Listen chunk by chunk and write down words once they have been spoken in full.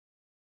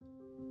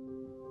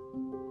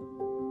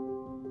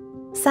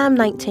Psalm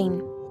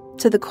 19,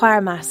 to the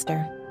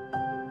choirmaster,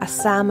 a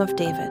psalm of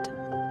David.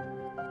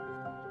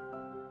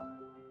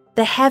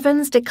 The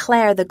heavens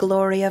declare the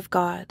glory of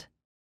God,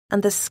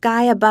 and the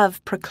sky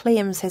above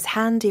proclaims his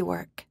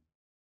handiwork.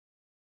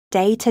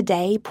 Day to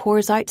day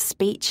pours out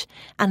speech,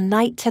 and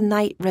night to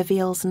night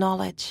reveals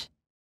knowledge.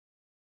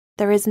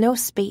 There is no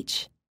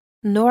speech,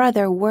 nor are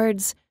there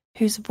words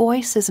whose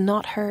voice is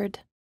not heard.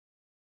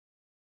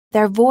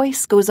 Their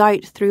voice goes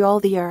out through all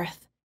the earth,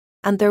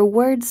 and their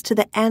words to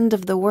the end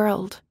of the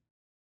world.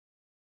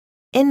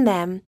 In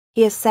them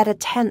he has set a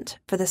tent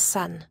for the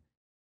sun,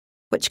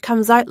 which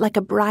comes out like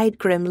a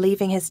bridegroom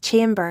leaving his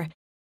chamber,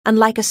 and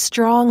like a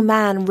strong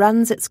man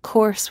runs its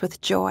course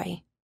with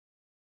joy.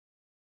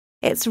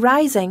 Its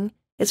rising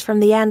is from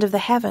the end of the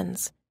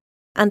heavens,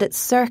 and its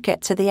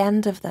circuit to the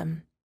end of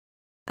them,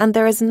 and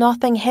there is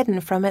nothing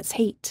hidden from its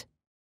heat.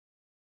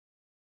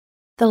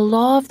 The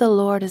law of the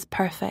Lord is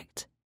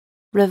perfect,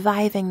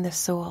 reviving the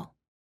soul.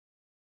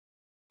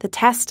 The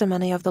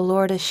testimony of the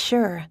Lord is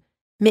sure,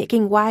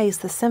 making wise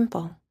the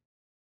simple.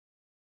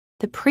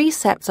 The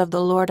precepts of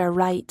the Lord are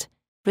right,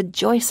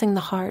 rejoicing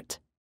the heart.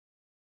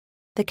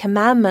 The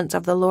commandment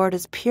of the Lord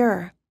is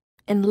pure,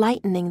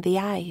 enlightening the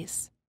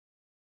eyes.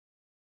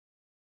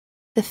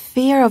 The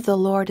fear of the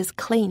Lord is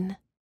clean,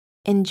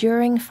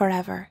 enduring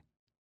forever.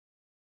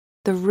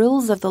 The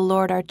rules of the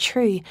Lord are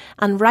true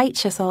and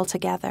righteous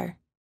altogether.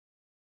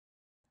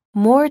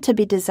 More to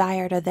be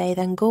desired are they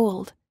than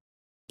gold,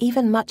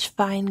 even much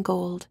fine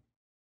gold,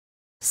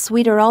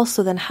 sweeter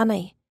also than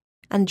honey,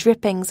 and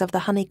drippings of the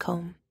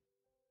honeycomb.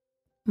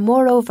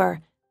 Moreover,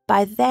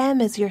 by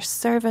them is your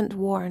servant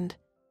warned.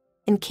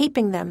 In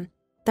keeping them,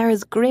 there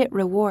is great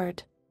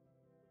reward.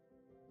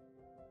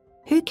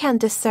 Who can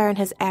discern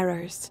his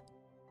errors?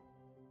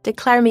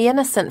 Declare me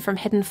innocent from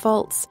hidden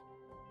faults.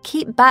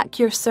 Keep back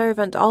your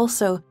servant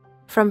also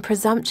from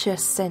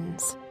presumptuous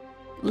sins.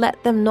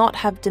 Let them not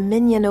have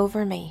dominion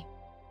over me.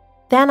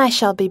 Then I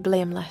shall be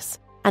blameless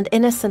and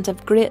innocent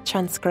of great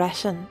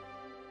transgression.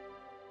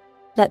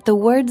 Let the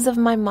words of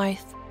my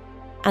mouth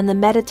and the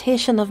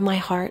meditation of my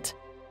heart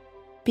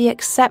be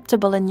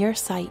acceptable in your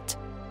sight,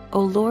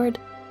 O Lord,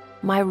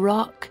 my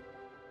rock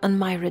and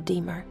my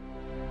Redeemer.